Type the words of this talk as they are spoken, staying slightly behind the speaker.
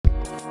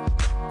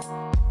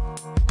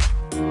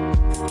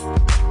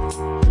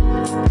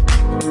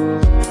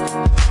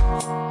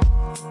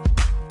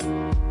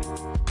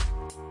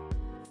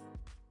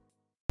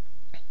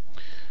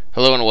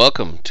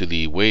welcome to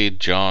the Wade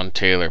John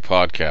Taylor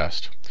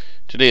podcast.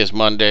 Today is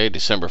Monday,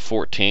 December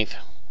 14th,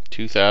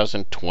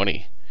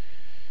 2020.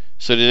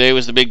 So today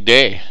was the big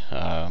day.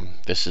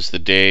 This is the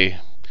day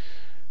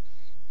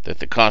that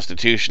the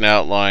Constitution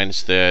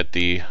outlines that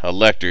the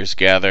electors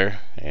gather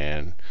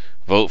and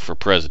vote for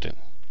president.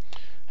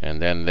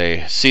 And then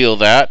they seal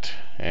that,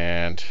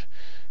 and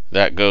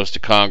that goes to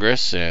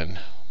Congress and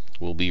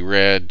will be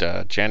read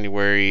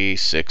January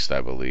 6th,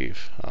 I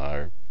believe,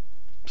 or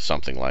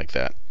something like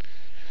that.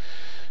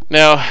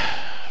 Now,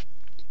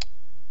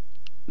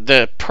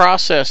 the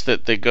process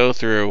that they go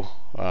through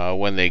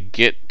when they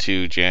get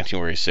to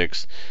January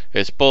 6th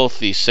is both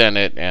the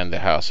Senate and the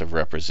House of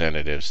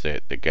Representatives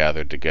that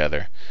gathered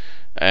together.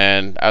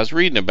 And I was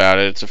reading about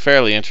it. It's a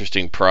fairly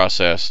interesting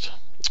process.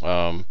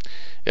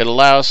 It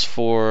allows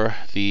for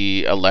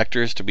the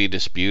electors to be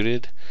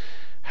disputed.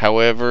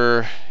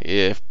 However,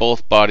 if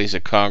both bodies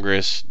of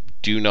Congress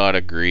do not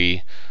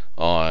agree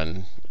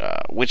on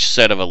which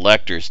set of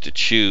electors to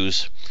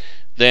choose,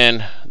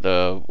 then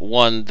the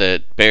one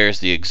that bears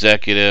the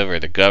executive or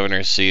the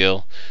governor's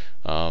seal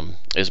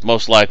is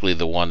most likely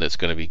the one that's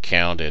going to be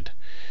counted.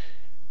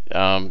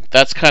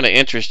 That's kind of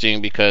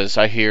interesting because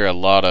I hear a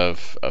lot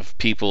of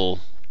people,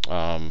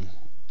 and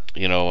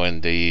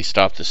the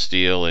Stop the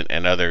Steal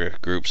and other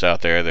groups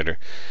out there that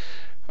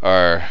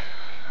are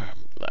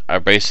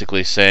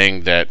basically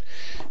saying that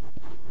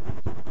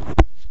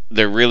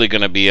they're really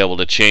going to be able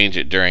to change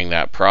it during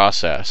that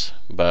process.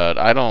 But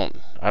I don't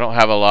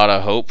have a lot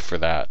of hope for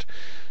that.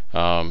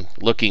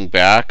 Looking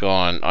back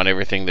on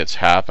everything that's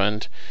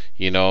happened,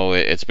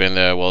 it's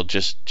been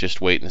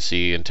just wait and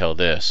see until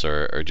this,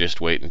 or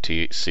just wait and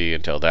see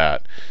until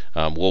that.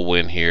 We'll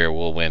win here,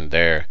 we'll win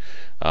there.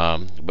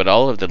 But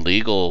all of the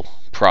legal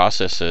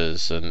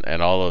processes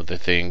and all of the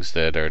things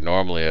that are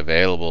normally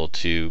available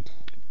to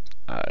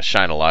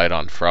shine a light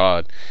on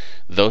fraud,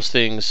 those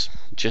things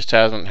just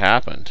hasn't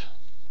happened.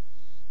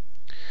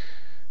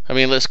 I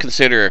mean, let's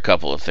consider a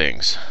couple of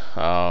things.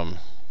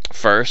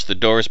 First, the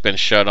door's been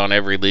shut on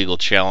every legal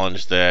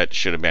challenge that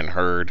should have been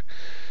heard.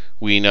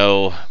 We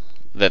know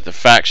that the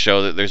facts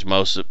show that there's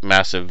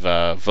massive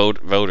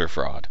voter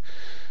fraud.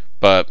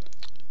 But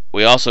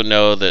we also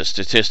know that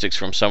statistics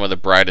from some of the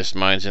brightest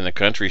minds in the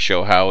country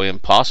show how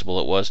impossible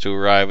it was to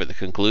arrive at the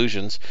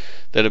conclusions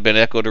that have been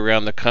echoed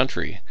around the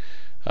country.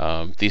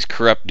 These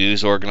corrupt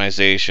news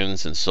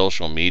organizations and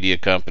social media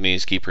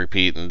companies keep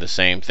repeating the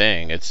same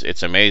thing.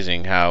 It's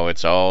amazing how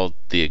it's all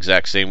the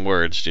exact same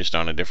words, just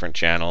on a different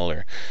channel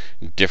or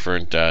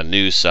different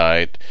news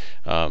site.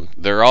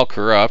 They're all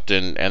corrupt,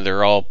 and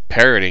they're all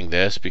parroting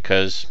this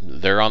because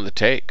they're on the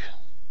take.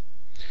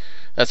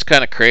 That's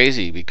kind of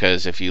crazy,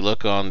 because if you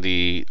look on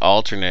the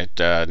alternate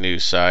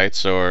news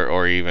sites,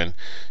 or even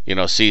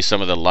see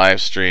some of the live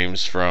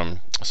streams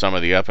from some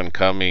of the up and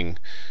coming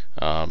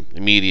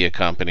media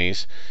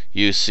companies,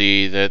 you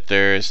see that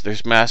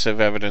there's massive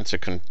evidence of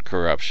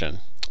corruption.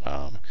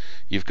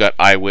 You've got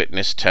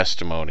eyewitness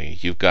testimony.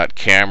 You've got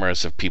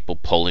cameras of people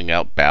pulling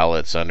out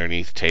ballots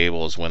underneath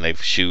tables when they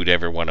shooed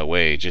everyone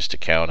away just to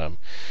count them.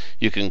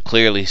 You can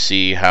clearly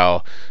see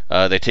how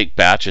they take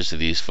batches of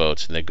these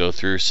votes and they go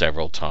through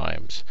several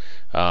times.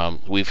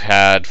 We've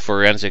had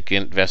forensic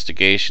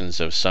investigations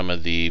of some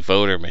of the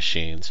voter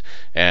machines,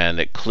 and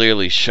it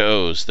clearly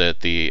shows that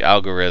the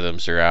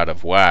algorithms are out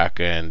of whack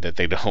and that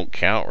they don't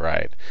count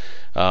right.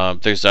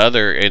 There's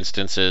other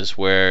instances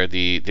where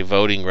the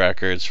voting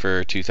records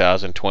for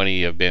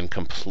 2020 have been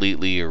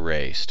completely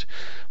erased,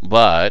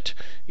 but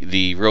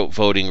the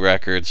voting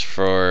records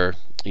for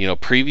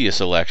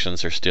previous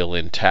elections are still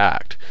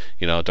intact.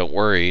 Don't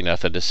worry,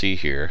 nothing to see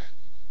here.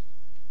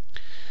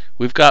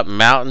 We've got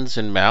mountains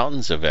and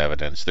mountains of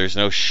evidence. There's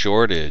no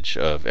shortage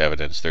of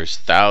evidence. There's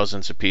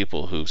thousands of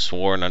people who've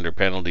sworn under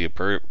penalty of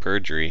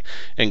perjury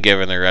and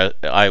given their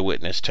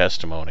eyewitness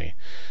testimony.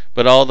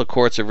 But all the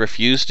courts have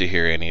refused to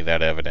hear any of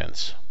that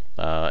evidence.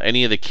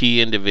 Any of the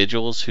key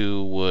individuals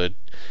who would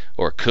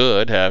or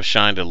could have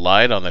shined a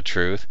light on the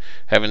truth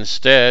have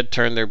instead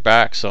turned their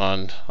backs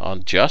on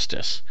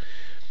justice.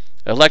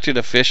 Elected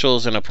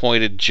officials and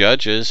appointed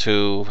judges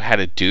who had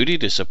a duty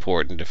to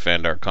support and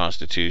defend our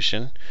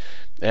Constitution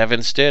have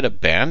instead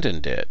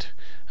abandoned it.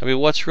 I mean,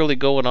 what's really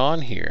going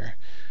on here?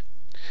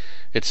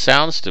 It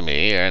sounds to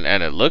me, and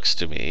it looks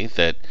to me,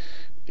 that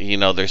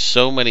there's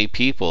so many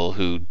people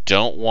who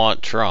don't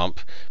want Trump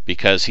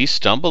because he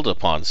stumbled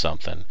upon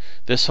something.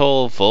 This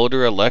whole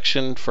voter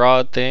election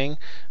fraud thing,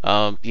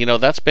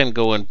 that's been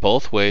going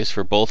both ways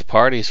for both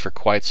parties for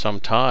quite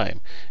some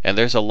time. And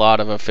there's a lot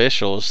of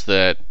officials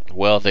that,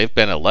 they've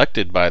been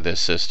elected by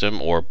this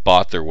system or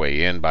bought their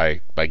way in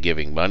by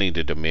giving money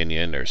to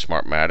Dominion or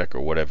Smartmatic or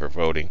whatever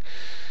voting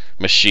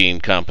machine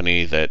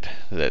company that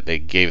they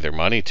gave their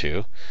money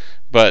to.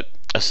 But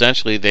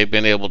essentially, they've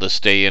been able to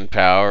stay in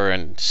power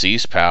and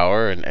seize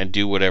power and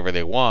do whatever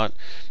they want.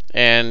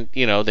 And,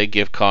 they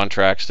give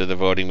contracts to the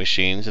voting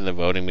machines, and the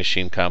voting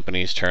machine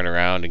companies turn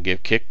around and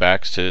give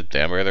kickbacks to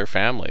them or their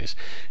families.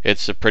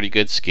 It's a pretty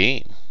good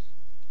scheme.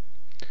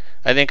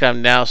 I think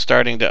I'm now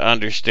starting to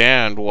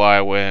understand why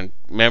when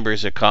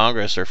members of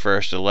Congress are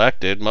first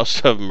elected,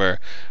 most of them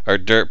are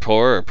dirt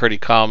poor or pretty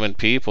common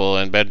people,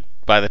 and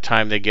by the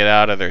time they get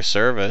out of their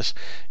service,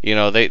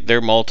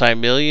 they're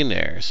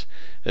multimillionaires.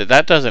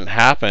 That doesn't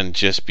happen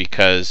just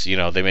because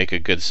they make a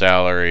good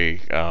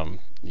salary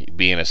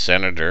being a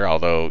senator,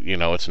 although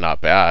it's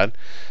not bad.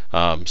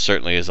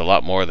 Certainly is a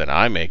lot more than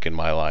I make in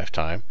my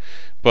lifetime,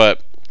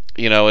 but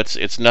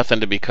it's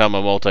nothing to become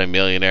a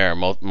multimillionaire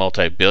or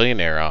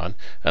multi-billionaire on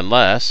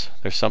unless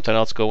there's something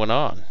else going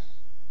on.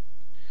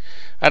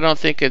 I don't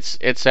think it's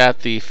at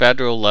the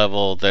federal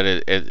level that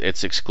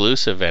it's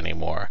exclusive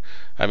anymore.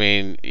 I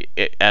mean,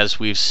 as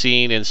we've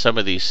seen in some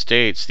of these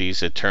states,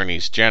 these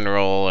attorneys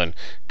general and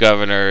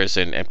governors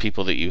and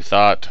people that you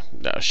thought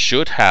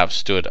should have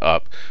stood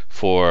up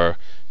for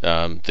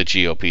the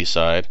GOP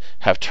side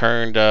have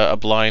turned a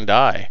blind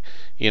eye.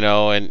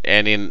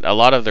 And in a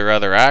lot of their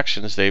other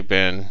actions, they've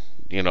been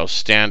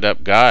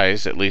stand-up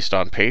guys, at least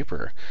on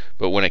paper.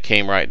 But when it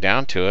came right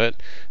down to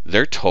it,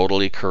 they're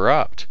totally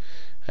corrupt.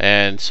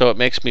 And so it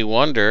makes me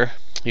wonder,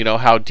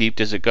 how deep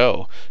does it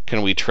go?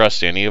 Can we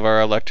trust any of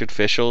our elected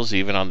officials,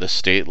 even on the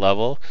state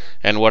level?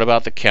 And what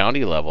about the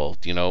county level?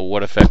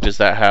 What effect does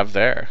that have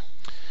there?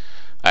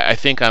 I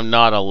think I'm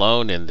not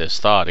alone in this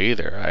thought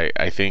either.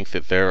 I think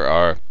that there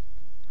are,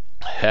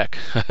 heck,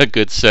 a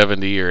good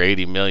 70 or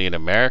 80 million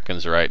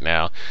Americans right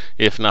now,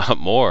 if not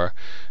more,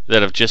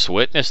 that have just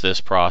witnessed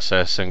this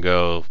process and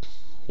go,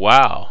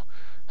 wow,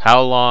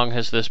 how long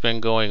has this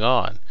been going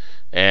on?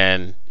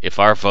 And if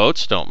our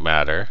votes don't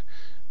matter,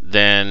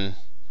 then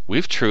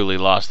we've truly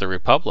lost the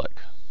republic.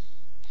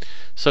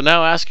 So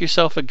now ask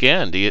yourself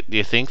again, do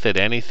you think that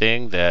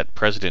anything that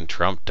President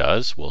Trump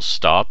does will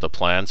stop the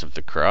plans of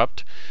the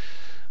corrupt?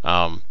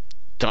 Don't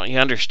you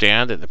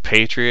understand that the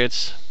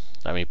patriots,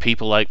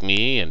 people like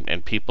me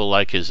and people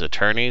like his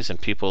attorneys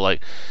and people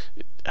like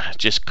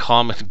just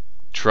common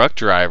truck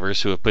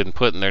drivers who have been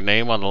putting their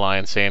name on the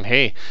line saying,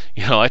 hey,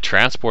 I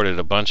transported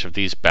a bunch of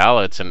these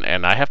ballots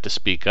and I have to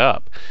speak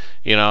up.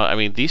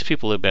 These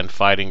people have been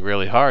fighting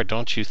really hard.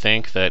 Don't you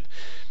think that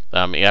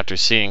after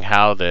seeing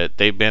how that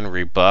they've been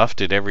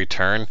rebuffed at every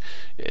turn,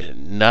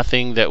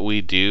 nothing that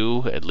we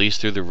do, at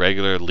least through the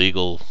regular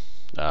legal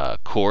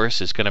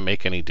course, is going to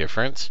make any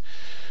difference?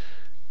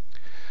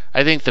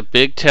 I think the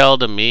big tell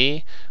to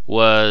me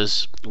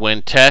was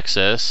when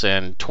Texas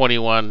and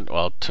 21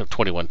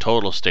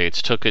 total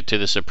states took it to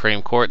the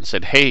Supreme Court and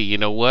said, hey, you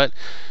know what?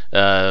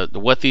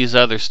 What these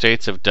other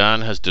states have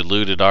done has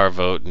diluted our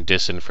vote and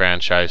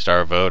disenfranchised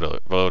our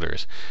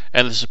voters.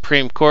 And the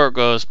Supreme Court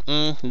goes,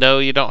 no,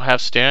 you don't have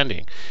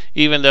standing.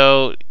 Even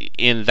though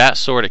in that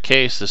sort of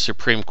case, the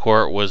Supreme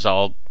Court was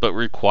all but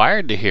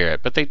required to hear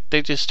it. But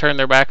they just turned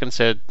their back and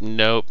said,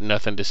 nope,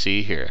 nothing to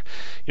see here.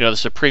 The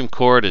Supreme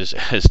Court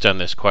has done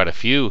this quite a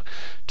few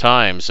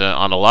times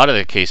on a lot of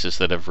the cases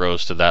that have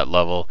rose to that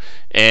level.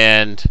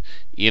 And,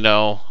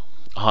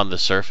 on the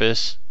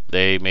surface,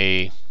 they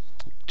may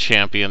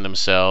champion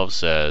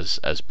themselves as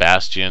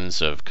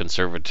bastions of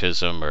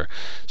conservatism or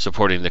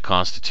supporting the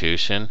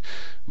Constitution,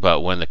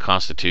 but when the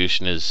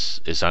Constitution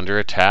is under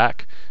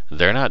attack,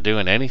 they're not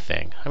doing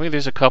anything.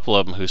 There's a couple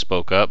of them who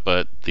spoke up,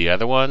 but the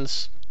other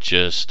ones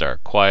just are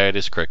quiet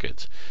as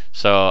crickets.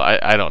 So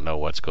I don't know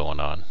what's going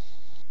on.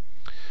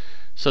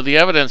 So the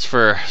evidence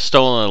for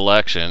stolen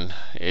election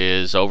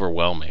is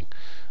overwhelming.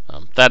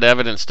 That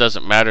evidence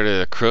doesn't matter to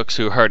the crooks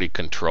who already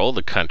control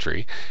the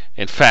country.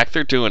 In fact,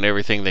 they're doing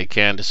everything they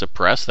can to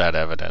suppress that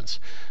evidence.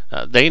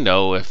 They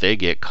know if they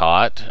get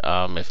caught,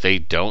 if they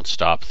don't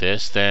stop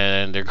this,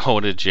 then they're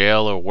going to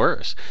jail or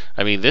worse.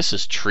 This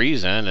is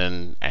treason,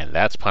 and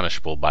that's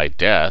punishable by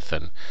death.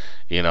 And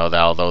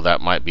although that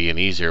might be an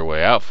easier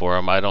way out for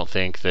them, I don't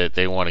think that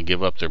they want to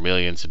give up their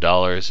millions of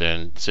dollars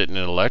and sit in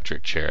an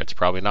electric chair. It's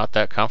probably not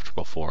that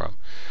comfortable for them.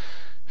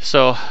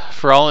 So,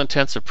 for all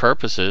intents and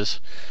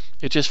purposes,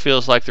 it just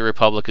feels like the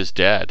republic is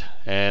dead,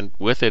 and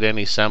with it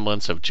any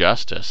semblance of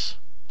justice.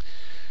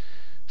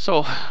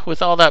 So,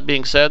 with all that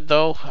being said,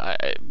 though,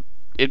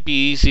 it'd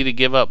be easy to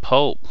give up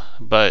hope,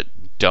 but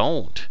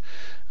don't.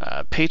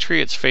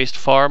 Patriots faced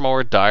far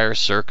more dire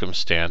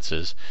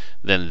circumstances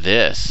than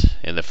this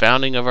in the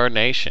founding of our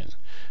nation,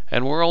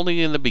 and we're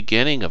only in the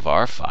beginning of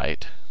our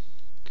fight.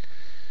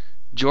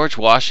 George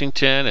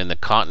Washington and the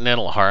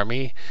Continental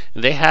Army,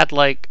 they had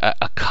like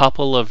a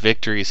couple of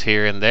victories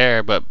here and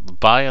there, but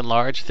by and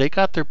large, they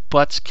got their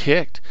butts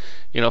kicked,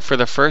 for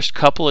the first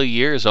couple of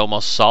years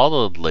almost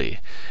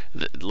solidly.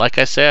 Like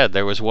I said,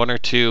 there was one or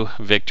two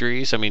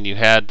victories. You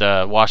had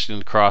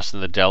Washington crossing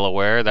the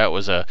Delaware. That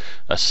was a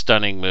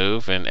stunning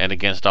move, and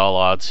against all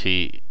odds,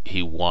 he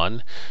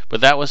won.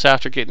 But that was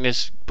after getting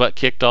his butt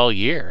kicked all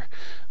year.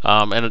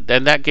 And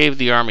that gave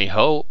the Army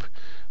hope.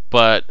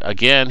 But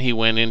again, he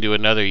went into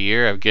another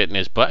year of getting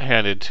his butt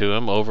handed to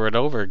him over and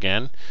over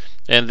again.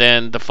 And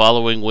then the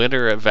following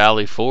winter at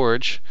Valley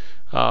Forge,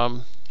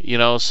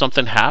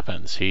 something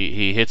happens.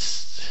 He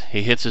hits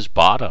his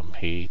bottom.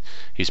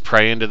 He's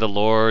praying to the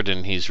Lord,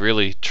 and he's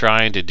really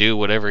trying to do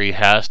whatever he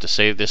has to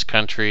save this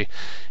country.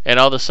 And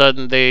all of a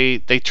sudden, they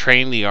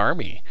train the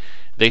Army.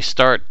 they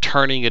start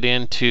turning it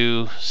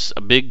into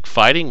a big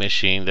fighting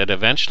machine that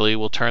eventually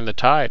will turn the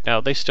tide. Now,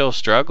 they still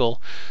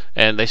struggle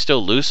and they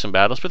still lose some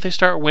battles, but they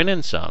start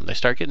winning some. They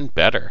start getting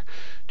better.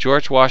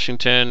 George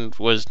Washington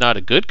was not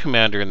a good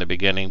commander in the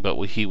beginning, but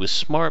he was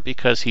smart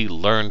because he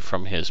learned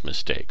from his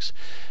mistakes.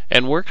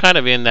 And we're kind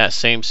of in that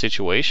same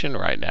situation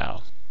right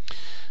now.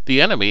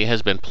 The enemy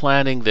has been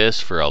planning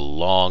this for a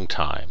long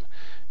time.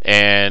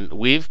 And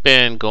we've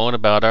been going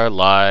about our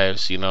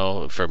lives,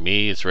 for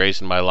me, it's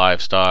raising my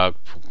livestock,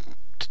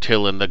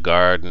 tilling the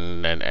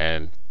garden,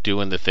 and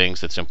doing the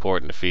things that's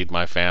important to feed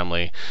my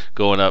family,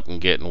 going up and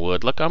getting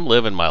wood. Look, I'm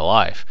living my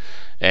life.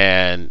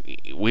 And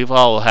we've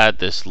all had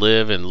this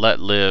live and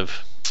let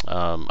live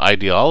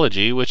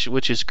ideology,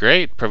 which is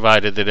great,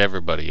 provided that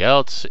everybody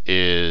else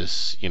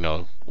is,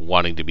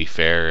 wanting to be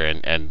fair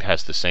and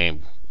has the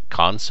same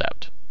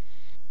concept.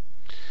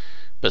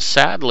 But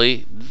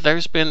sadly,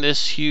 there's been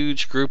this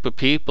huge group of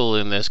people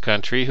in this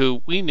country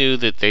who we knew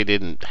that they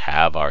didn't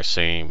have our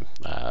same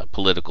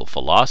political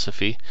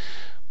philosophy,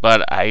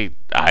 but I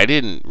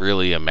didn't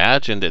really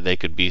imagine that they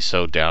could be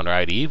so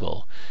downright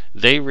evil.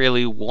 They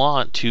really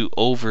want to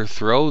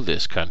overthrow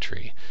this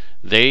country.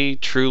 They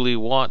truly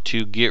want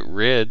to get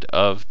rid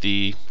of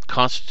the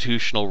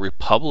constitutional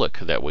republic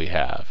that we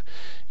have.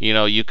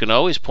 You can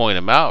always point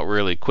them out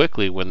really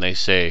quickly when they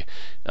say,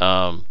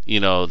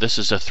 this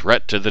is a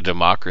threat to the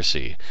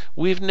democracy.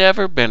 We've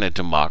never been a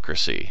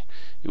democracy.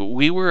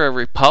 We were a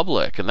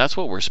republic, and that's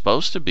what we're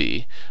supposed to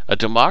be. A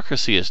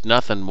democracy is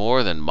nothing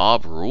more than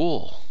mob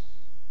rule.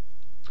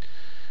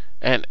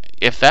 And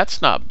if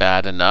that's not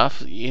bad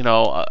enough,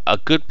 a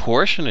good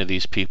portion of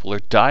these people are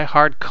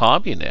diehard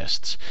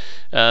communists.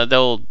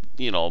 They'll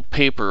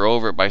paper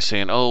over it by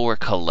saying, oh, we're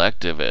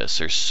collectivists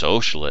or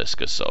socialists,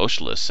 because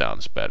socialist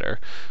sounds better.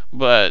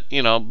 But,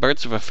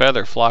 birds of a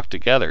feather flock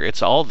together.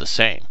 It's all the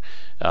same.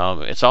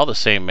 It's all the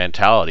same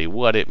mentality.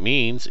 What it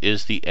means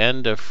is the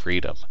end of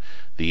freedom,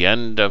 the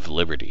end of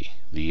liberty,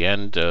 the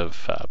end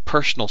of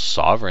personal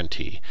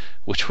sovereignty,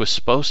 which was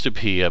supposed to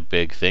be a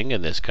big thing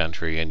in this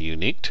country and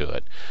unique to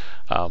it.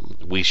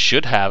 We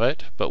should have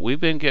it, but we've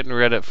been getting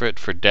rid of it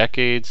for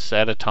decades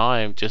at a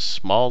time, just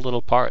small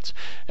little parts.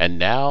 And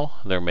now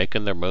they're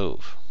making their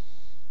move.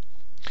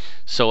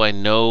 So I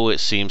know it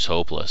seems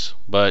hopeless,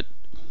 but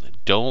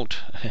don't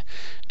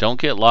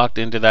get locked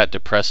into that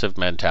depressive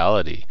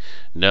mentality.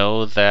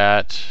 Know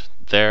that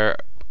there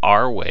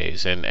are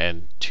ways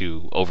and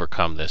to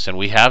overcome this, and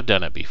we have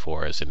done it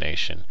before as a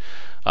nation.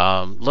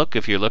 Look,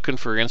 if you're looking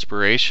for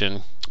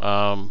inspiration,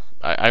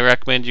 I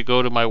recommend you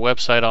go to my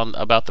website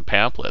about the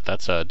pamphlet.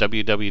 That's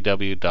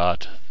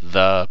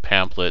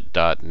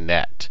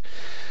www.thepamphlet.net.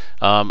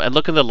 And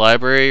look in the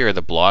library or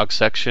the blog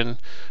section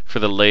for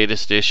the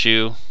latest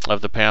issue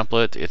of the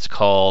pamphlet. It's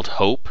called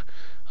Hope.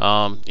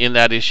 In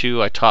that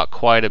issue, I talk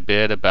quite a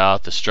bit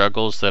about the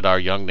struggles that our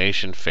young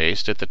nation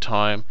faced at the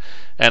time,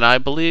 and I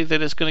believe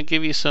that it's going to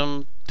give you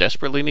some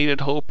desperately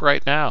needed hope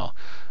right now.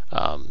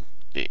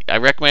 I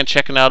recommend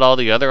checking out all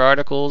the other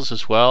articles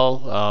as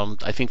well.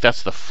 I think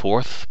that's the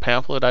 4th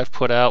pamphlet I've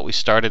put out. We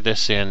started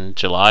this in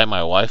July,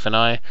 my wife and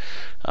I.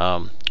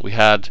 We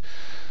had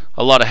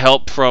a lot of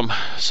help from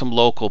some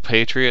local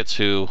patriots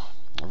who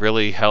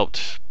really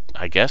helped,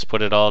 I guess,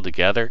 put it all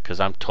together, because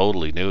I'm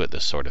totally new at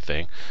this sort of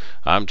thing.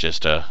 I'm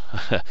just a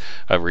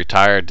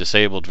retired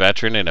disabled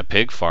veteran and a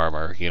pig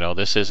farmer.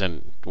 This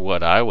isn't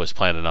what I was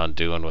planning on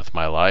doing with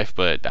my life,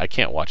 but I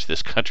can't watch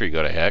this country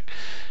go to heck.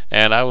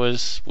 And I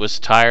was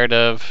tired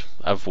of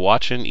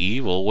watching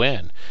evil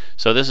win.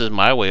 So this is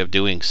my way of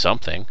doing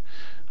something.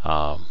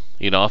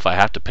 If I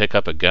have to pick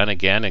up a gun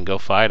again and go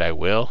fight, I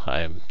will.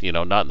 I'm,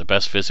 not in the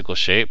best physical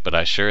shape, but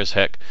I sure as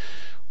heck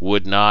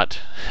would not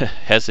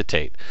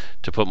hesitate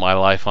to put my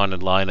life on the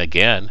line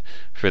again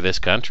for this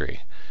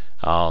country.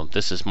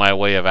 This is my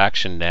way of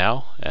action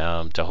now,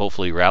 to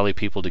hopefully rally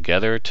people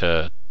together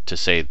to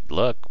say,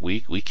 look,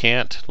 we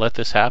can't let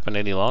this happen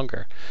any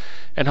longer.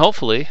 And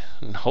hopefully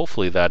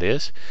that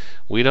is,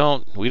 we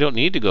don't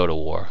need to go to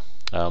war.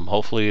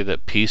 Hopefully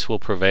that peace will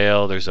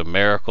prevail. There's a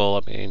miracle.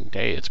 I mean,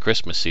 hey, it's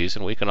Christmas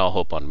season. We can all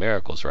hope on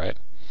miracles, right?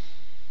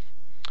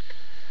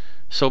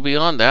 So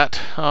beyond that,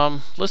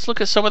 let's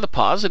look at some of the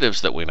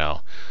positives that we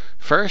know.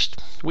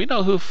 First, we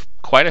know who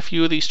quite a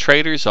few of these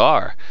traitors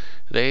are.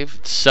 They've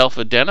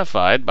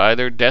self-identified by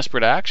their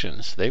desperate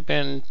actions. They've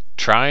been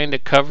trying to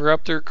cover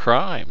up their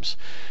crimes.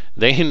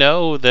 They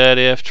know that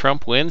if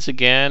Trump wins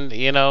again,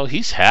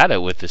 he's had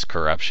it with this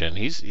corruption.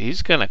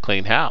 He's going to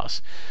clean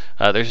house.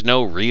 There's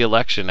no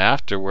re-election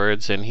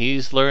afterwards, and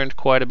he's learned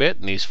quite a bit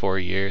in these 4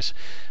 years.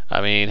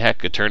 I mean,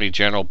 heck, Attorney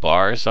General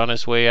Barr's on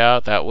his way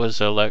out. That was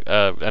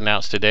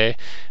announced today.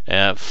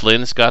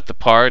 Flynn's got the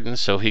pardon,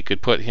 so he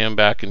could put him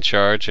back in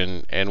charge,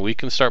 and we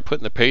can start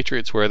putting the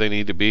Patriots where they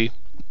need to be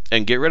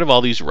and get rid of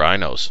all these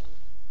rhinos.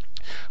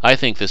 I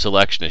think this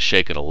election has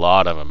shaken a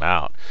lot of them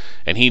out,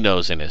 and he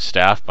knows in his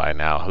staff by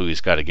now who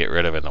he's got to get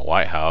rid of in the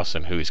White House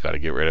and who he's got to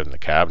get rid of in the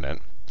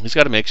cabinet. He's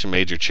got to make some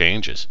major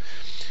changes.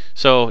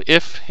 So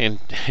if in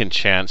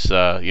chance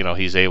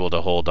he's able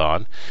to hold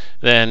on,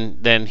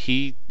 then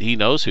he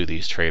knows who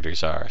these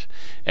traitors are,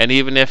 and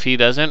even if he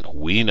doesn't,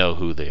 we know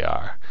who they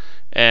are.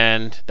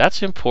 And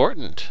that's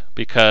important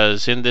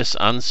because in this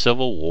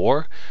uncivil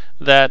war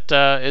that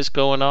is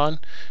going on,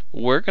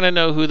 we're going to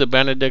know who the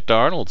Benedict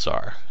Arnolds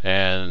are,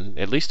 and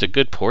at least a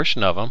good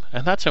portion of them,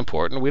 and that's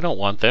important. We don't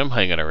want them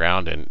hanging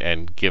around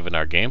and giving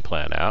our game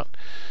plan out.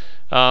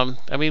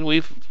 I mean,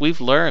 we've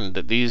learned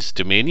that these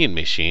Dominion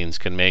machines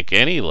can make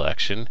any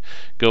election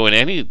go in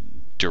any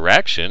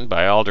direction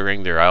by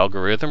altering their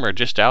algorithm or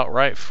just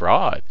outright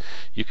fraud.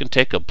 You can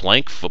take a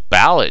blank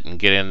ballot and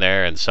get in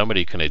there and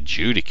somebody can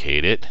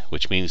adjudicate it,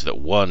 which means that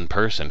one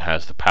person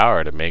has the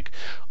power to make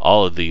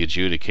all of the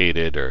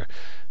adjudicated or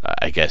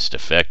I guess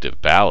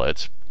defective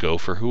ballots go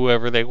for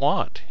whoever they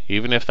want,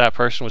 even if that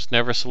person was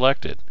never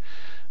selected.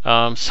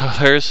 So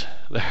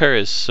there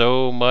is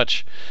so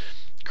much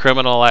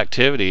criminal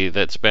activity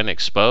that's been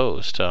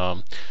exposed.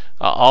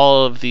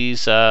 All of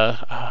these,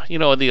 the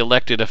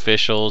elected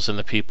officials and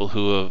the people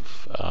who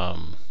have,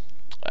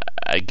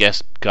 I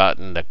guess,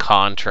 gotten the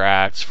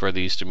contracts for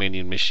these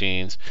Dominion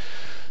machines.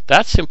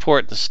 That's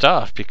important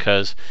stuff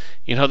because,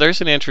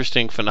 there's an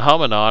interesting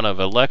phenomenon of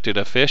elected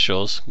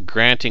officials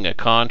granting a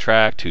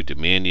contract to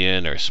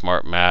Dominion or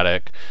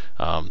Smartmatic,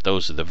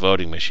 those are the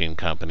voting machine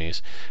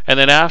companies, and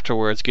then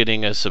afterwards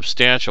getting a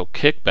substantial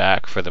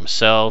kickback for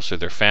themselves or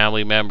their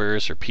family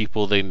members or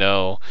people they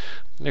know.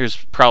 There's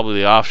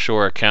probably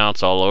offshore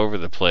accounts all over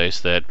the place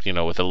that,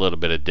 with a little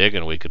bit of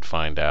digging we could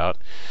find out.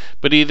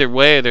 But either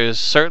way, there's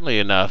certainly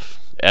enough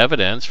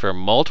evidence for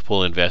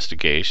multiple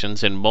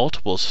investigations in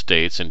multiple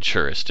states and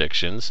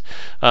jurisdictions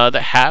that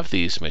have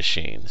these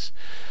machines.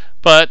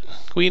 But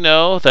we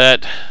know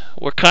that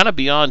we're kind of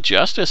beyond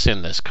justice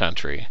in this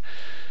country.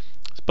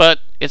 But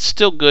it's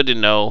still good to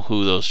know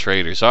who those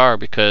traitors are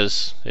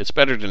because it's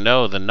better to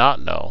know than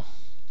not know.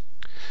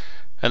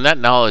 And that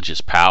knowledge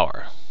is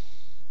power.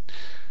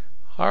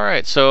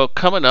 Alright, so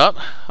coming up,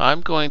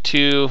 I'm going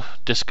to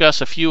discuss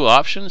a few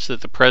options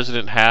that the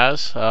president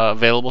has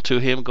available to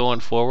him going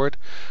forward.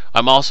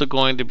 I'm also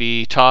going to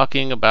be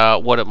talking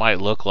about what it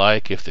might look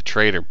like if the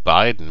traitor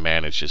Biden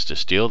manages to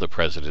steal the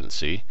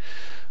presidency.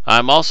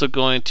 I'm also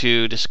going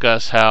to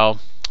discuss how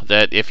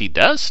that if he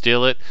does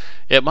steal it,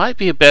 it might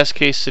be a best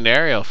case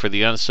scenario for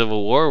the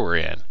uncivil war we're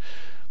in.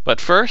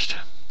 But first,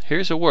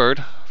 here's a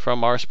word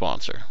from our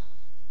sponsor.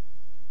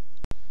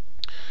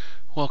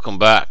 Welcome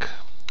back.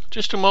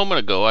 Just a moment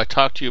ago, I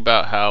talked to you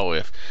about how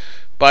if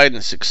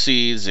Biden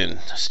succeeds in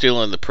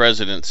stealing the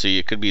presidency,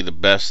 it could be the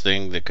best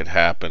thing that could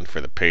happen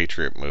for the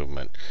Patriot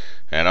Movement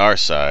and our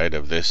side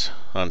of this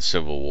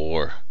uncivil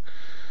war.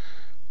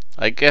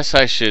 I guess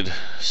I should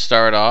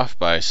start off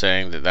by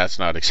saying that that's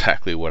not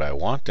exactly what I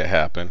want to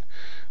happen,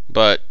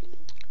 but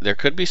there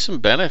could be some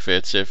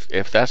benefits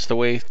if that's the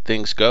way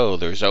things go.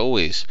 There's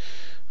always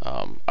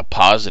a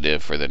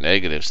positive for the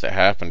negatives that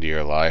happen to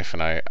your life,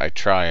 and I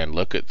try and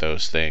look at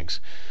those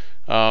things.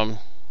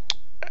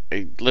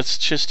 Let's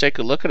just take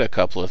a look at a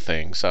couple of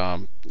things.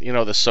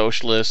 The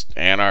socialists,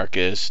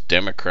 anarchists,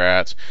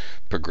 Democrats,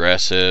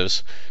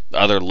 progressives,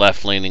 other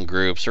left-leaning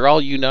groups are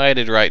all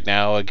united right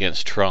now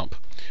against Trump.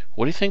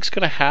 What do you think's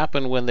going to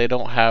happen when they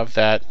don't have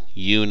that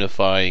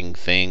unifying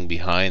thing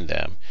behind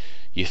them?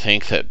 You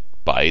think that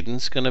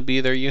Biden's going to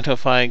be their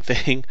unifying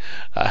thing?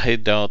 I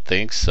don't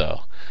think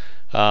so.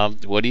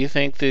 What do you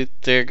think that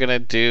they're going to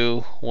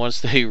do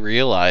once they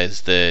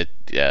realize that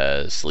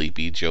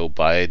sleepy Joe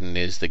Biden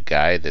is the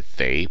guy that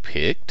they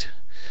picked?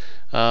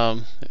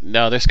 No,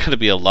 there's going to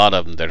be a lot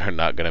of them that are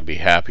not going to be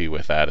happy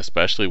with that,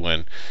 especially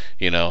when,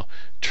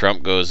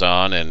 Trump goes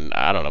on and,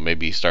 I don't know,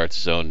 maybe he starts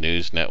his own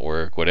news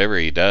network. Whatever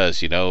he does,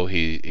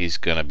 he's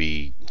going to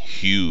be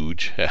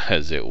huge,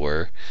 as it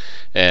were,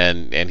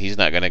 and he's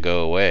not going to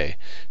go away.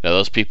 Now,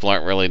 those people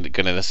aren't really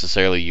going to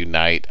necessarily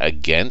unite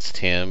against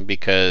him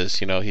because,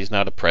 he's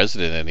not a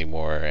president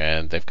anymore,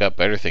 and they've got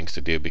better things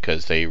to do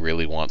because they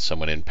really want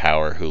someone in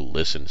power who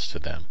listens to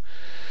them.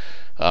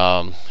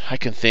 I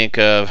can think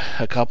of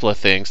a couple of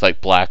things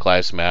like Black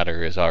Lives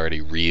Matter is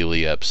already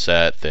really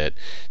upset that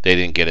they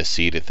didn't get a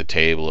seat at the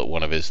table at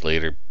one of his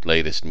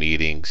latest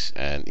meetings,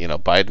 and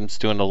Biden's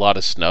doing a lot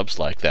of snubs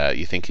like that.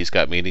 You think he's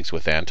got meetings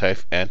with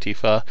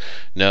Antifa?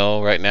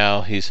 No, right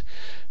now he's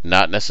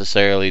not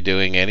necessarily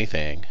doing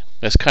anything.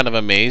 It's kind of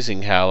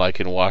amazing how,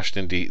 like in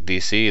Washington,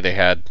 D.C., they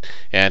had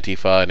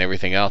Antifa and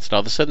everything else, and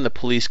all of a sudden the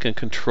police can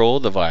control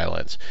the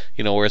violence,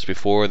 whereas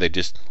before they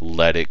just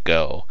let it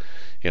go.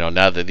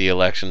 Now that the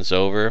election's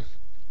over,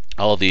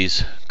 all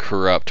these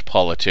corrupt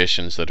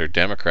politicians that are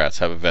Democrats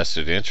have a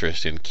vested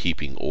interest in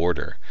keeping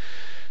order.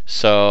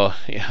 So,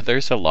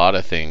 there's a lot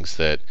of things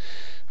that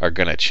are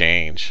going to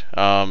change.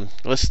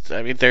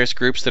 There's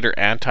groups that are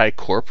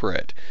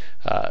anti-corporate.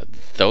 Uh,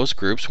 those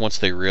groups, once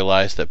they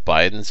realize that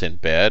Biden's in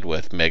bed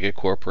with mega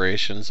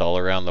corporations all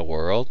around the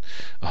world,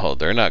 oh,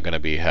 they're not going to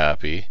be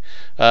happy.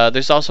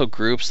 There's also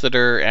groups that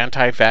are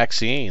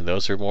anti-vaccine.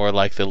 Those are more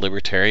like the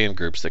libertarian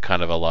groups that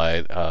kind of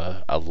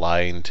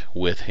aligned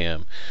with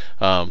him.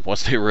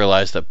 Once they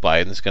realize that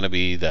Biden's going to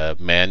be the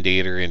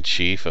mandator in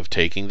chief of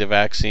taking the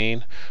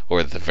vaccine,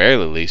 or at the very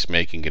least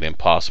making it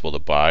impossible to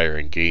buy or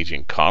engage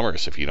in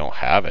commerce if you don't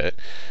have it,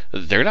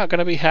 they're not going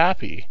to be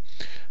happy.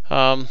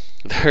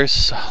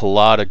 There's a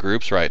lot of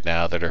groups right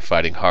now that are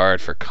fighting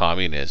hard for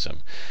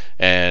communism,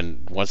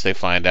 and once they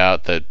find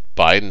out that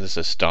Biden is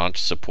a staunch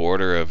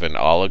supporter of an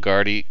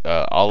oligarchy,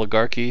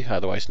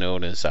 otherwise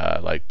known as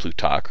like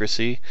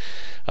plutocracy,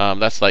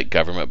 that's like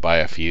government by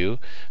a few.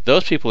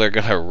 Those people are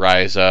going to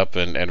rise up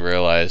and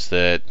realize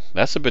that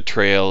that's a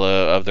betrayal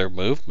of their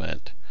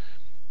movement.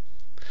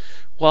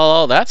 While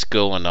all that's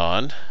going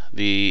on,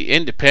 the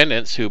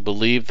independents who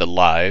believe the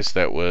lies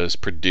that was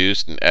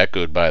produced and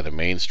echoed by the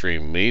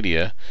mainstream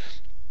media,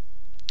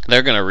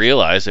 they're going to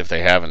realize, if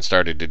they haven't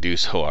started to do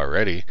so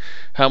already,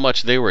 how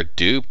much they were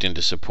duped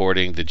into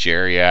supporting the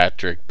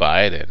geriatric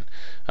Biden.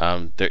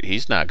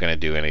 He's not going to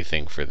do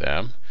anything for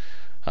them.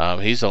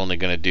 He's only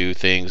going to do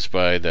things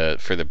for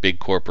the big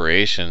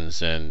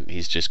corporations, and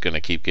he's just going to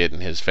keep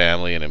getting his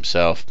family and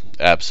himself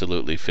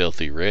absolutely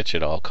filthy rich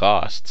at all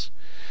costs.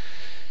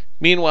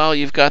 Meanwhile,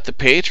 you've got the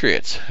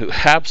Patriots, who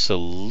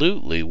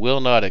absolutely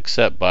will not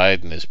accept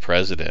Biden as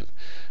president.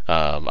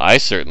 I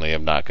certainly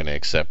am not going to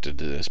accept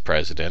it as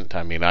president.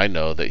 I mean, I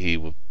know that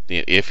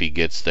if he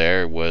gets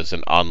there, was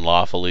an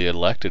unlawfully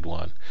elected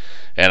one.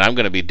 And I'm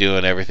going to be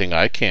doing everything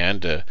I can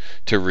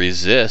to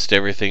resist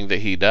everything that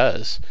he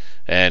does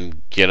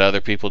and get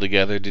other people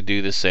together to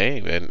do the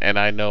same. And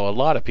I know a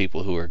lot of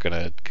people who are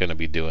going to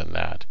be doing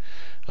that.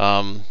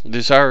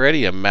 There's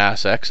already a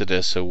mass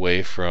exodus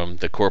away from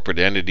the corporate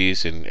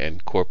entities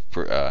and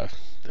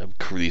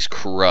these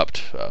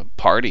corrupt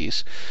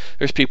parties.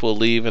 There's people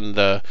leaving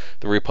the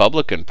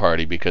Republican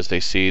Party because they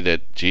see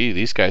that, gee,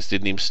 these guys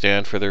didn't even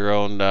stand for their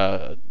own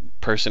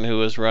person who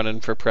was running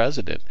for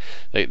president.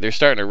 They're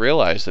starting to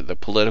realize that the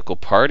political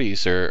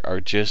parties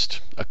are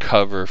just a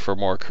cover for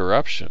more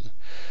corruption.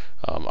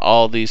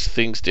 All these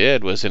things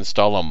did was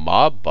install a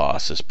mob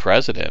boss as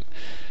president,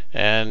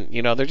 and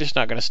they're just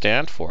not going to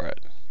stand for it.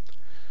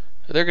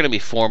 They're going to be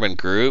forming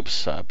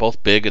groups,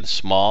 both big and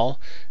small,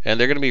 and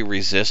they're going to be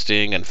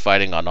resisting and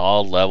fighting on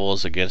all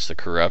levels against the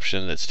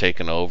corruption that's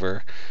taken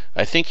over.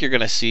 I think you're going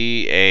to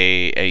see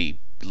a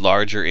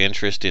larger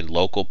interest in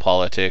local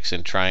politics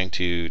and trying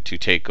to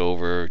take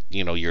over,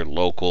 your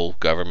local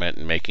government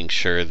and making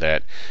sure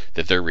that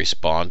they're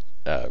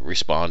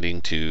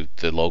responding to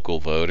the local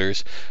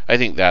voters. I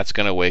think that's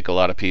going to wake a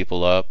lot of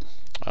people up.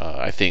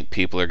 I think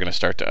people are going to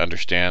start to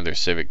understand their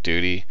civic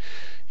duty.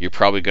 You're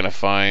probably going to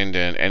find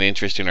an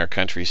interest in our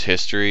country's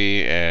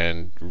history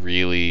and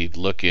really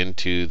look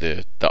into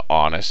the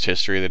honest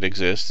history that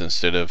exists,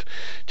 instead of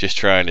just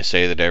trying to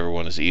say that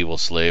everyone is evil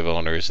slave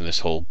owners and this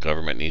whole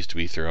government needs to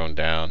be thrown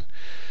down.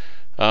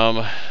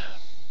 I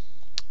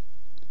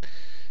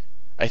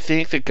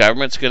think the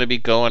government's going to be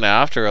going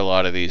after a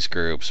lot of these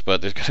groups, but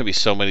there's going to be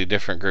so many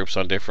different groups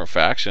on different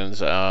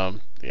factions. I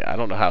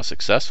don't know how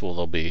successful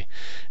they'll be,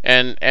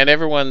 and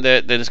everyone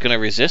that is going to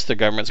resist the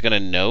government is going to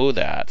know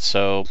that.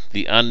 So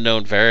the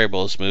unknown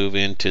variables move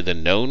into the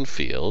known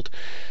field,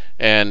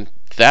 and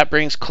that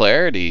brings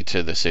clarity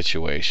to the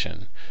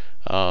situation.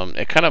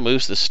 It kind of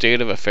moves the state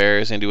of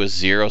affairs into a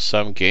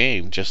zero-sum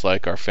game, just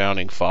like our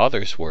founding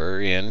fathers were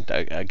in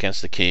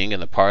against the king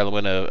and the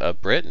Parliament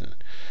of Britain.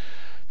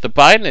 The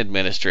Biden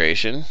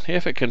administration,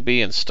 if it can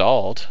be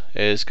installed,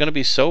 is going to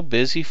be so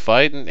busy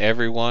fighting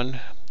everyone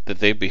that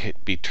they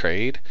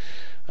betrayed.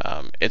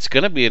 It's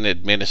going to be an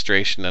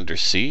administration under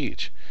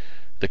siege.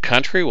 The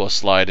country will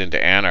slide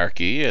into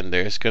anarchy, and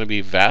there's going to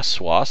be vast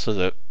swaths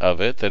of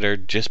it that are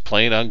just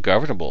plain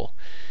ungovernable,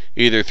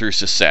 either through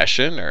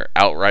secession or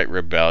outright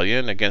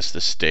rebellion against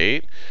the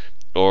state,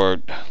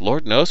 or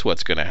Lord knows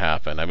what's going to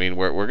happen. I mean,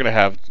 we're going to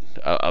have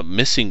a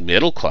missing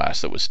middle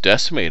class that was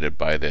decimated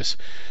by this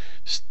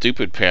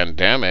stupid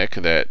pandemic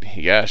that,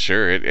 yeah,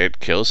 sure, it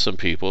kills some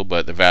people,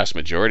 but the vast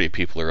majority of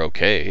people are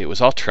okay. It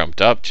was all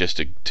trumped up just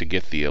to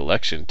get the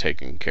election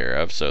taken care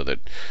of so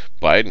that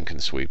Biden can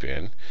sweep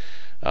in.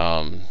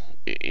 I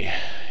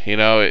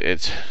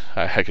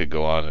could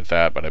go on with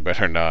that, but I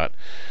better not.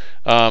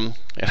 And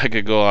I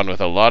could go on with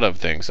a lot of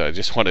things. I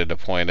just wanted to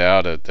point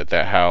out that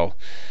how,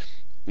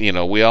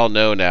 we all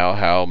know now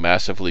how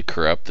massively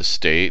corrupt the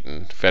state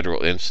and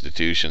federal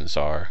institutions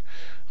are.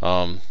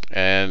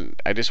 And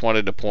I just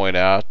wanted to point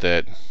out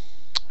that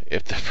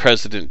if the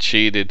president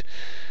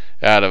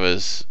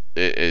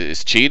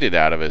is cheated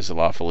out of his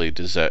lawfully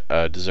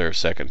deserved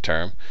second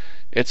term,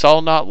 it's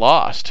all not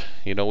lost.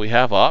 We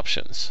have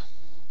options.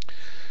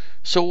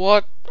 So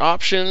what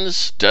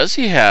options does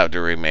he have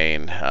to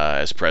remain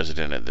as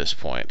president at this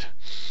point?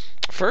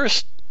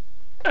 First,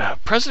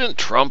 President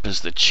Trump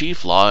is the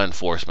chief law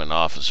enforcement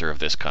officer of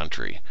this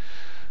country.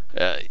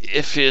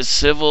 If his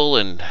civil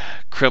and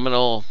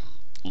criminal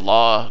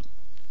law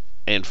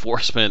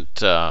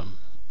enforcement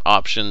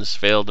options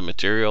fail to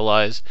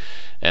materialize,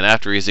 and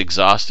after he's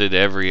exhausted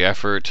every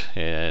effort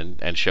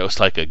and shows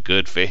like a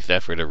good faith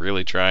effort of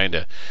really trying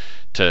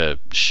to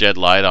shed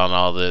light on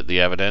all the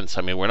evidence.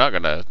 I mean, we're not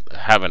going to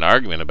have an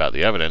argument about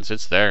the evidence.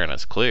 It's there and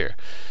it's clear.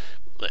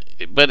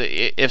 But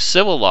if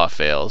civil law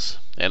fails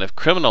and if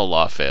criminal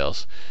law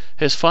fails,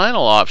 his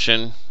final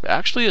option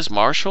actually is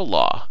martial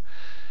law.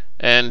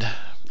 And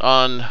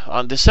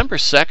on December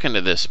 2nd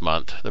of this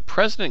month, the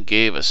president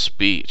gave a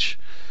speech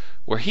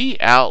where he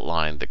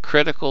outlined the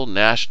critical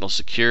national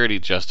security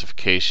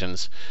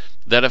justifications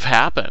that have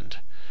happened,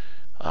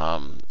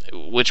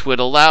 which would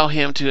allow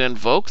him to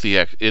invoke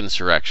the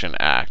Insurrection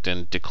Act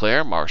and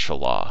declare martial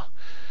law.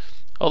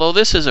 Although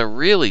this is a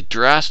really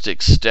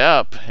drastic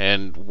step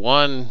and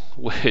one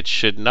which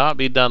should not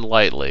be done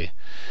lightly,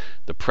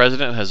 the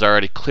president has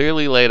already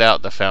clearly laid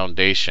out the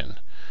foundation,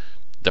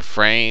 the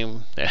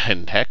frame,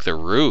 and heck, the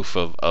roof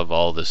of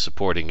all the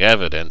supporting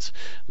evidence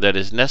that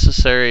is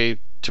necessary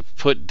to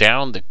put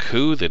down the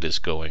coup that is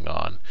going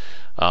on,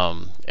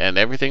 and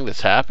everything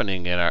that's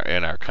happening in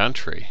our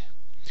country.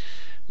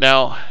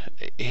 Now,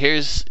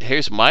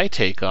 here's my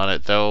take on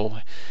it, though.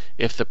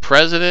 If the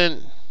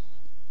president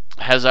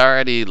has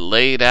already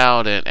laid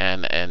out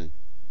and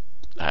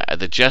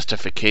the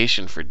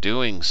justification for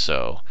doing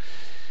so,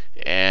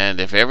 and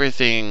if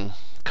everything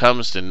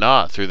comes to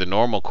naught through the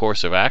normal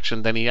course of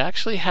action, then he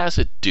actually has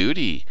a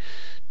duty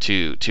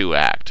to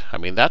act. I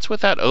mean, that's what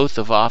that oath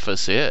of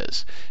office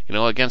is.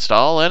 Against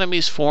all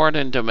enemies, foreign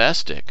and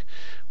domestic.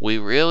 We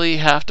really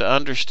have to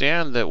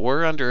understand that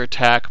we're under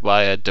attack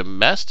by a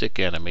domestic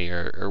enemy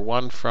or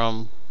one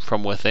from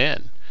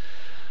within.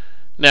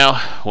 Now,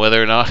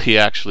 whether or not he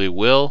actually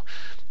will,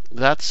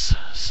 that's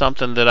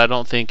something that I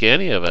don't think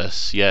any of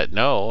us yet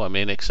know. I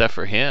mean, except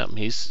for him.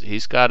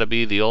 He's got to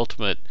be the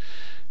ultimate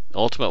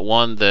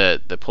one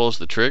that pulls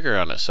the trigger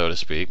on it, so to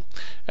speak.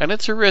 And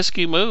it's a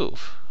risky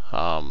move.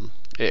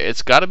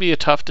 It's got to be a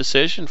tough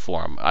decision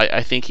for him.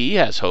 I think he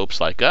has hopes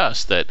like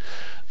us that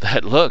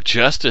look,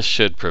 justice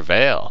should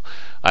prevail.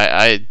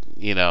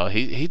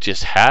 He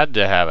just had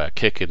to have a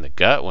kick in the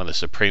gut when the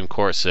Supreme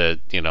Court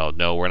said,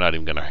 no, we're not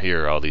even going to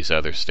hear all these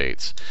other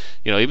states.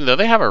 Even though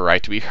they have a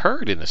right to be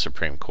heard in the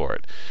Supreme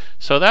Court.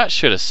 So that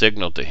should have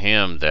signaled to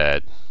him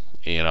that,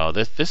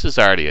 this is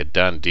already a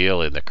done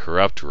deal in the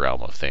corrupt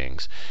realm of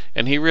things.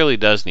 And he really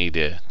does need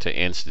to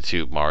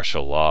institute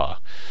martial law.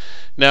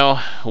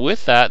 Now,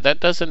 with that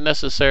doesn't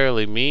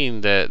necessarily mean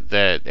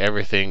that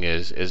everything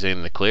is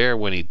in the clear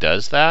when he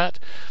does that.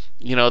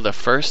 The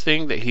first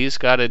thing that he's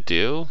got to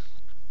do,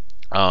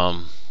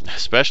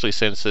 especially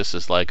since this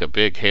is like a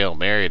big Hail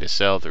Mary to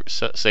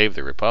save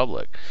the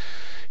Republic,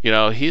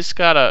 he's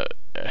got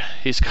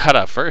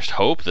to first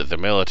hope that the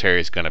military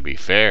is going to be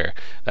fair.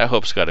 That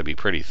hope's got to be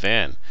pretty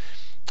thin.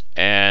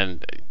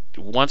 And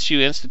once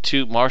you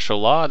institute martial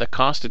law, the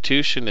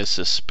Constitution is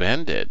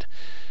suspended.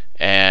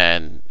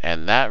 And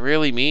that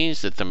really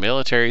means that the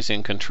military's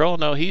in control.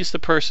 No, he's the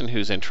person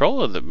who's in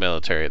control of the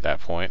military at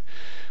that point.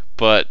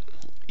 But,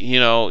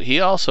 he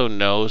also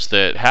knows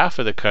that half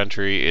of the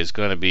country is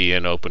going to be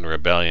in open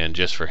rebellion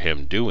just for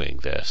him doing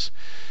this.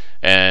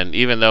 And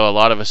even though a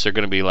lot of us are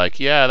going to be like,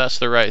 yeah, that's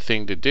the right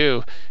thing to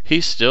do,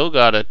 he's still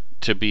got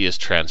to be as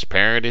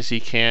transparent as he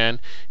can.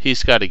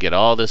 He's got to get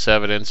all this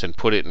evidence and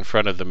put it in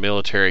front of the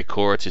military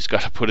courts. He's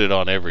got to put it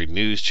on every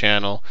news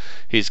channel.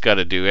 He's got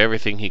to do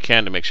everything he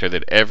can to make sure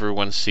that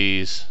everyone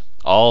sees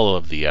all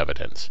of the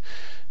evidence.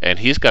 And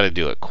he's got to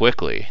do it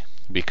quickly,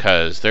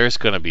 because there's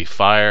going to be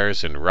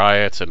fires and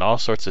riots and all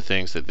sorts of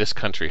things that this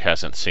country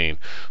hasn't seen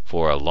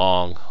for a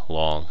long,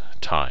 long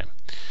time.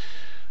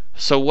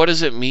 So what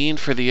does it mean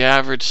for the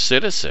average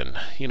citizen?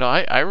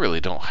 I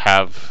really don't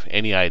have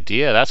any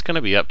idea. That's going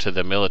to be up to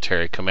the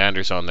military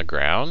commanders on the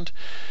ground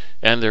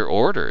and their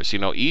orders.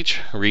 Each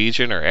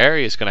region or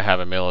area is going to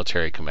have a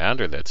military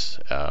commander that's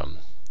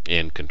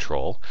in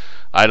control.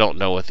 I don't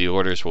know what the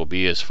orders will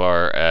be as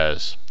far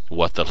as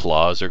what the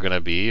laws are going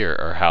to be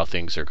or how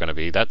things are going to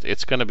be.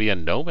 It's going to be a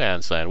no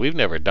man's land. We've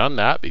never done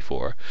that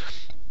before.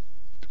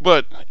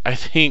 But I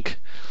think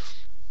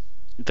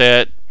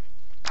that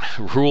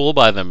rule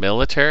by the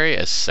military,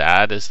 as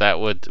sad as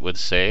that would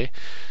say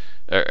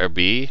or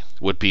be,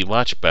 would be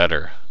much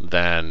better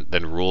than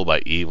rule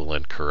by evil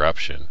and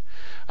corruption.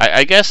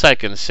 I guess I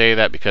can say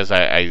that because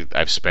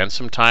I've spent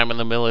some time in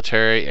the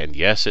military, and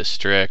yes, it's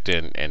strict,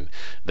 and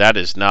that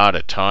is not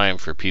a time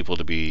for people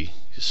to be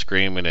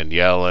screaming and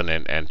yelling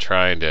and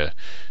trying to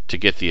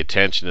get the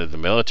attention of the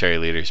military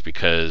leaders,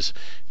 because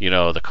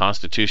the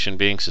Constitution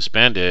being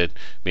suspended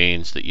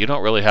means that you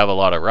don't really have a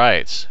lot of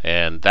rights,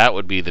 and that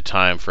would be the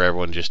time for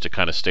everyone just to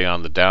kind of stay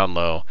on the down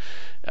low,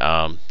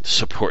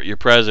 support your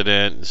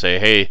president and say,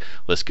 hey,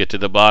 let's get to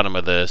the bottom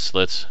of this,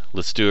 let's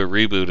do a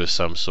reboot of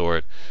some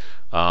sort,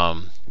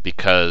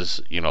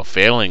 because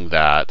failing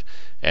that,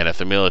 and if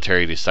the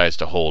military decides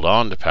to hold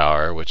on to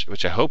power,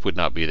 which I hope would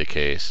not be the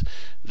case,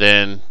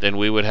 then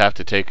we would have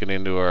to take it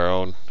into our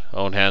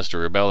own hands to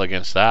rebel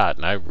against that,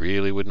 and I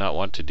really would not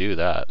want to do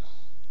that.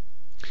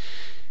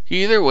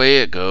 Either way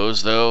it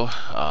goes, though,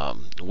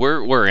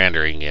 we're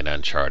entering in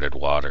uncharted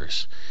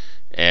waters,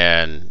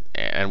 and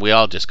we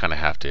all just kind of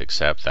have to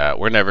accept that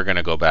we're never going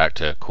to go back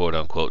to quote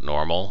unquote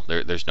normal.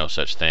 There's no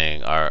such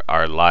thing.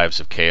 Our lives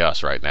of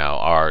chaos right now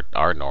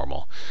are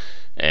normal,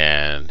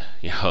 and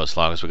as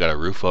long as we got a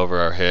roof over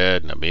our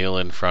head and a meal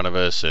in front of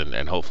us,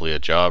 and hopefully a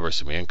job or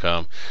some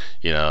income,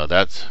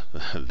 that's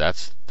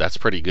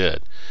pretty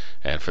good.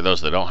 And for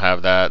those that don't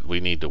have that, we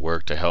need to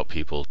work to help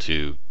people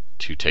to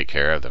take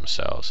care of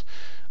themselves.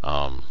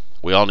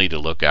 We all need to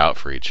look out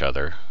for each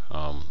other.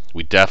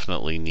 We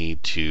definitely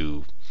need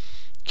to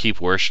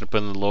keep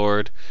worshiping the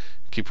Lord,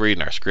 keep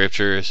reading our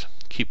scriptures,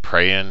 keep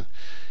praying,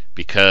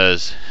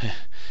 because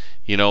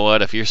you know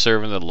what? If you're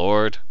serving the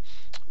Lord,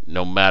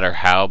 no matter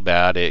how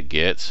bad it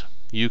gets,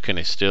 you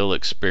can still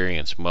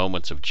experience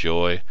moments of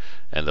joy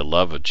and the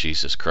love of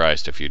Jesus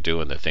Christ if you're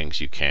doing the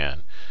things you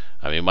can.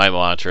 I mean, my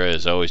mantra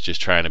is always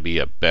just trying to be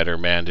a better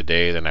man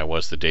today than I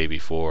was the day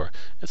before.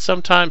 And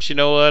sometimes, you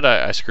know what,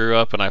 I screw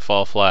up and I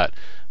fall flat.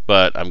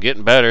 But I'm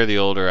getting better the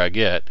older I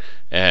get,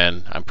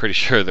 and I'm pretty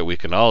sure that we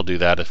can all do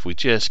that if we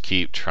just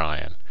keep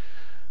trying.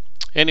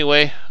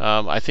 Anyway,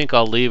 I think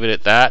I'll leave it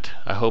at that.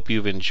 I hope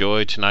you've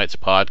enjoyed tonight's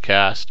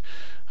podcast.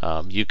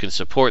 You can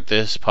support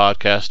this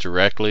podcast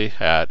directly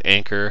at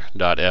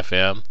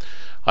anchor.fm.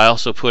 I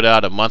also put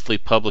out a monthly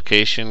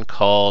publication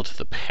called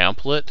The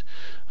Pamphlet.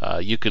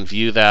 You can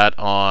view that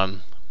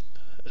on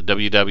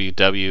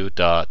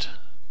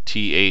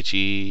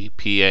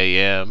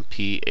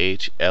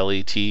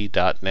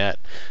www.thepamplet.net.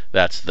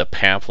 That's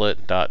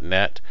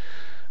thepamphlet.net.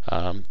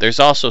 There's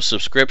also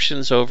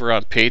subscriptions over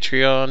on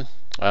Patreon.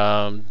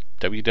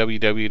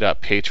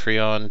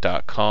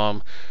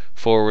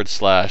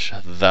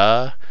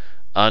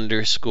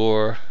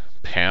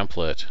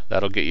 www.patreon.com/the_pamphlet.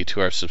 That'll get you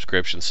to our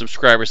subscription.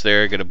 Subscribers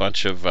there get a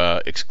bunch of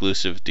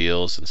exclusive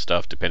deals and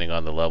stuff depending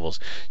on the levels.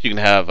 You can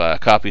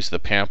have copies of the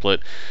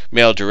pamphlet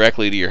mailed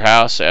directly to your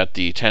house at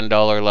the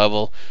 $10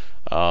 level,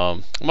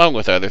 along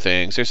with other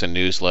things. There's a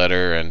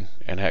newsletter and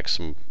heck,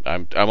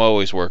 I'm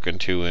always working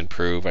to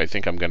improve. I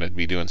think I'm going to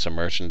be doing some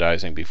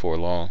merchandising before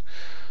long.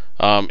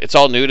 It's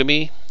all new to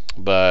me,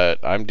 but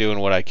I'm doing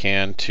what I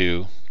can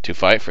to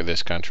fight for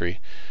this country.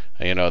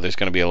 There's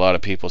going to be a lot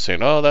of people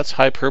saying, "Oh, that's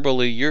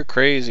hyperbole. You're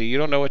crazy. You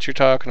don't know what you're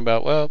talking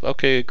about." Well,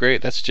 okay,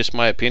 great. That's just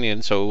my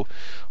opinion. So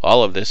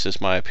all of this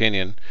is my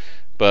opinion.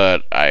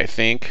 But I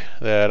think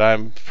that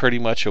I'm pretty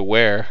much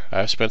aware.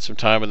 I've spent some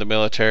time in the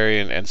military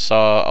and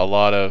saw a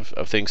lot of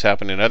things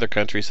happen in other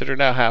countries that are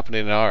now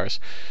happening in ours.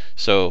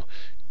 So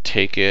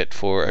take it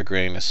for a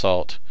grain of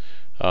salt.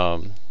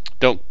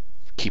 Don't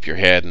keep your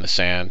head in the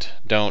sand.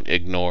 Don't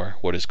ignore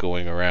what is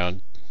going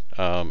around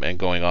and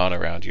going on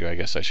around you, I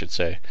guess I should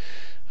say.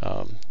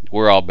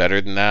 We're all better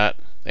than that,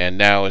 and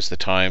now is the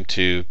time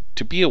to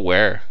be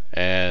aware,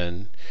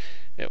 and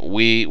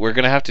we're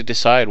going to have to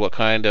decide what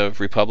kind of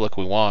republic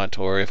we want,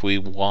 or if we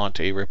want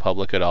a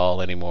republic at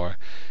all anymore.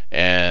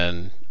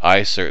 And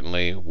I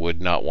certainly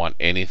would not want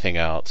anything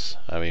else.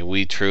 I mean,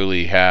 we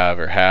truly have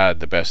or had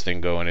the best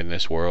thing going in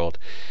this world,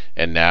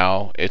 and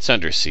now it's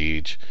under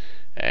siege,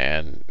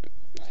 and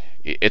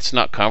it's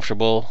not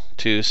comfortable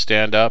to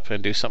stand up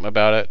and do something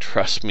about it.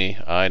 Trust me,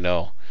 I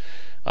know.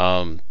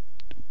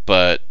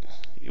 But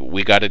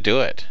we got to do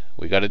it.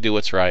 We got to do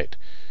what's right.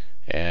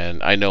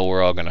 And I know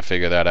we're all going to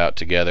figure that out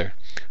together.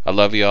 I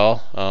love you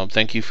all.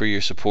 Thank you for your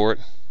support.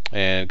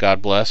 And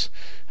God bless.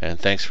 And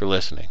thanks for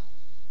listening.